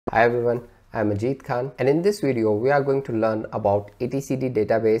Hi everyone, I am Ajit Khan, and in this video we are going to learn about etcd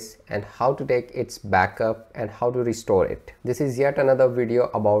database and how to take its backup and how to restore it. This is yet another video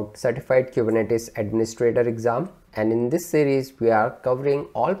about Certified Kubernetes Administrator exam. And in this series, we are covering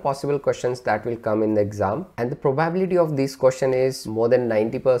all possible questions that will come in the exam. And the probability of this question is more than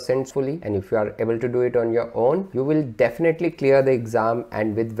 90% fully. And if you are able to do it on your own, you will definitely clear the exam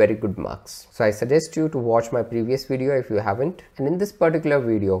and with very good marks. So I suggest you to watch my previous video if you haven't. And in this particular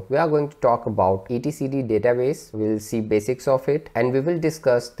video, we are going to talk about etcd database. We will see basics of it. And we will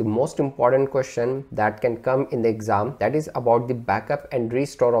discuss the most important question that can come in the exam, that is about the backup and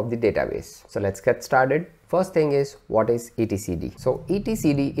restore of the database. So let's get started. First thing is, what is etcd? So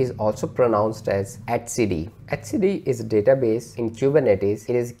etcd is also pronounced as etcd. etcd is a database in Kubernetes.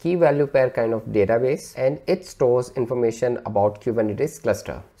 It is a key value pair kind of database and it stores information about Kubernetes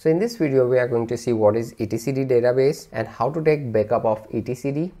cluster. So in this video, we are going to see what is etcd database and how to take backup of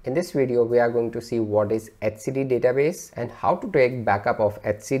etcd. In this video, we are going to see what is etcd database and how to take backup of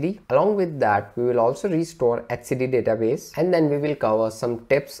etcd. Along with that, we will also restore etcd database, and then we will cover some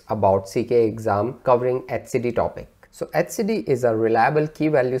tips about CKA exam covering etcd topic. So etcd is a reliable key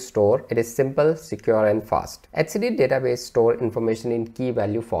value store. It is simple, secure and fast. etcd database store information in key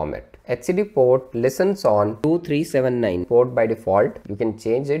value format. etcd port listens on 2379 port by default. You can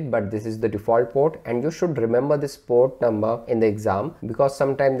change it, but this is the default port, and you should remember this port number in the exam because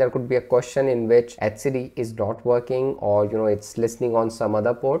sometimes there could be a question in which etcd is not working, or it's listening on some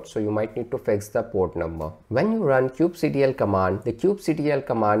other port, so you might need to fix the port number. When you run kubectl command, the kubectl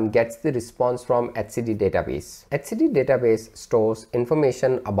command gets the response from etcd database. etcd database stores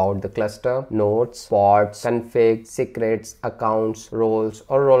information about the cluster, nodes, pods, config, secrets, accounts, roles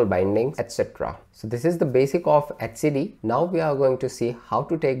or role bindings, etc. So this is the basic of etcd. Now we are going to see how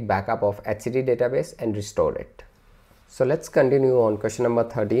to take backup of etcd database and restore it. So let's continue on question number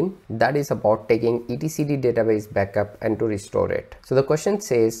 13. That is about taking etcd database backup and to restore it. So the question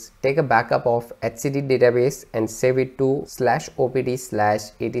says, take a backup of etcd database and save it to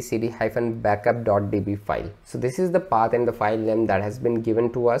 /opt/etcd-backup.db file. So this is the path and the file name that has been given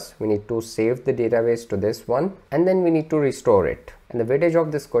to us. We need to save the database to this one, and then we need to restore it. And the weightage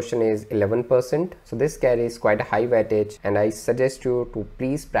of this question is 11%. So this carries quite a high weightage, and I suggest you to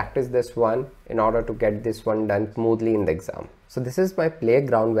please practice this one in order to get this one done smoothly in the exam. So this is my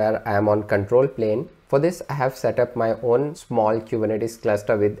playground where I am on control plane. For this, I have set up my own small Kubernetes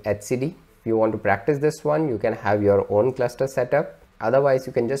cluster with etcd. If you want to practice this one, you can have your own cluster setup. Otherwise,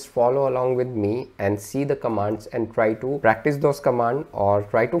 you can just follow along with me and see the commands and try to practice those commands, or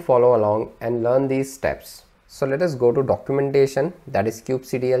try to follow along and learn these steps. So let us go to documentation, that is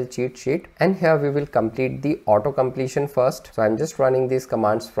kubectl cheat sheet, and here we will complete the auto completion first. So I'm just running these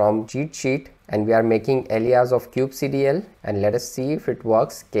commands from cheat sheet, and we are making alias of kubectl, and let us see if it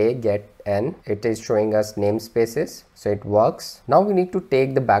works. K get n, it is showing us namespaces, so it works. Now we need to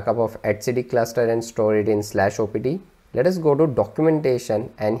take the backup of etcd cluster and store it in /opt. Let us go to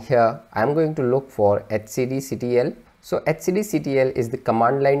documentation, and here I'm going to look for etcd-ctl. So etcd-ctl is the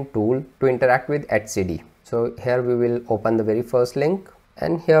command line tool to interact with etcd. So here we will open the very first link,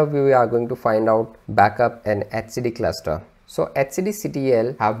 and here we are going to find out backup and etcd cluster. So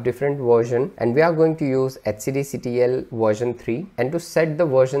etcd-ctl have different version, and we are going to use etcd-ctl version 3. And to set the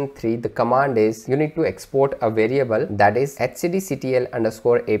version 3, the command is you need to export a variable, that is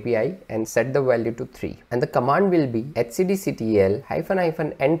etcd-ctl_api, and set the value to 3. And the command will be etcd-ctl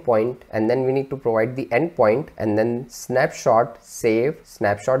 -endpoint, and then we need to provide the endpoint, and then snapshot save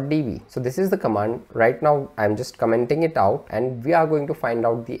snapshot.db. So this is the command. Right now I'm just commenting it out, and we are going to find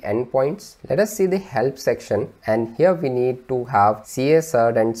out the endpoints. Let us see the help section, and here we need to have CA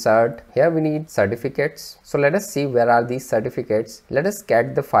cert and cert. Here we need certificates. So let us see where are these certificates. Let us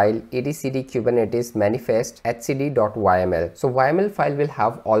get the file etcd kubernetes manifest etcd.yml. So YML file will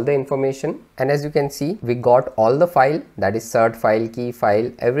have all the information, and as you can see, we got all the file, that is cert file, key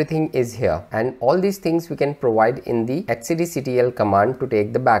file, everything is here, and all these things we can provide in the etcd-ctl command to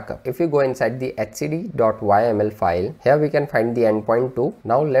take the backup. If you go inside the etcd.yml file, here we can find the endpoint too.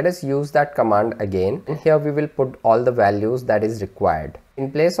 Now let us use that command again, and here we will put all the values that is required. In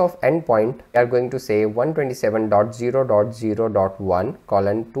place of endpoint, we are going to say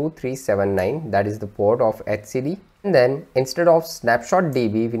 127.0.0.1:2379, that is the port of etcd. And then instead of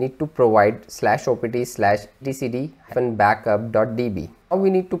snapshot.db, we need to provide /opt/etcd-backup.db. Now we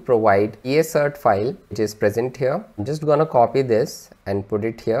need to provide EACert file which is present here. I'm just gonna copy this and put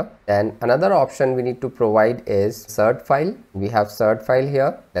it here. Then another option we need to provide is cert file. We have cert file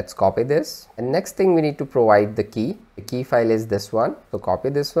here. Let's copy this. And next thing we need to provide the key. The key file is this one. So copy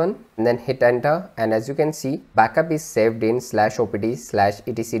this one and then hit enter. And as you can see, backup is saved in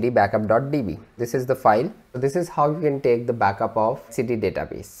 /opt/etcd-backup.db. This is the file. So this is how you can take the backup of etcd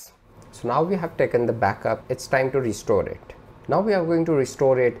database. So now we have taken the backup. It's time to restore it. Now we are going to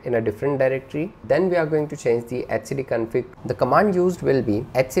restore it in a different directory. Then we are going to change the etcd config. The command used will be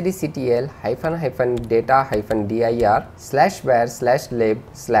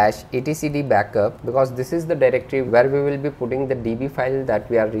etcd-data-data-dir/var/lib/etcd-backup, because this is the directory where we will be putting the db file that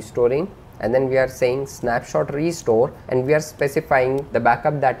we are restoring. And then we are saying snapshot restore and we are specifying the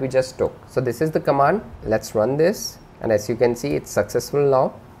backup that we just took. So this is the command. Let's run this. And as you can see, it's successful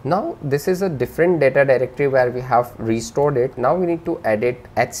now. Now this is a different data directory where we have restored it. Now we need to edit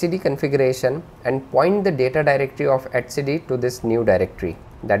etcd configuration and point the data directory of etcd to this new directory,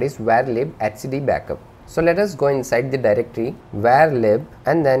 that is var-lib etcd-backup. So let us go inside the directory var-lib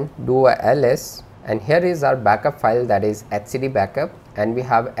and then do a ls, and here is our backup file, that is etcd-backup, and we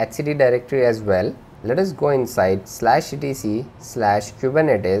have etcd directory as well. Let us go inside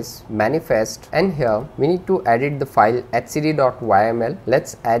 /etc/kubernetes manifest, and here we need to edit the file etcd.yml.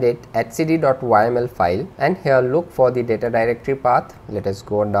 Let's edit etcd.yml file, and here look for the data directory path. Let us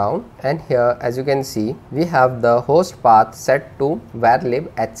go down, and here as you can see, we have the host path set to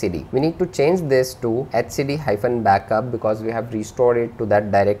var-lib etcd. We need to change this to etcd-backup because we have restored it to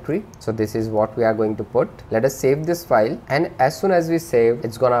that directory. So this is what we are going to put. Let us save this file, and as soon as we save,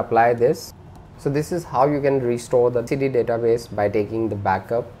 it's gonna apply this. So this is how you can restore the etcd database by taking the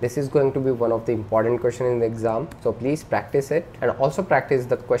backup. This is going to be one of the important questions in the exam. So please practice it and also practice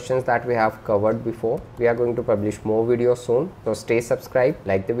the questions that we have covered before. We are going to publish more videos soon. So stay subscribed,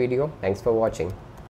 like the video. Thanks for watching.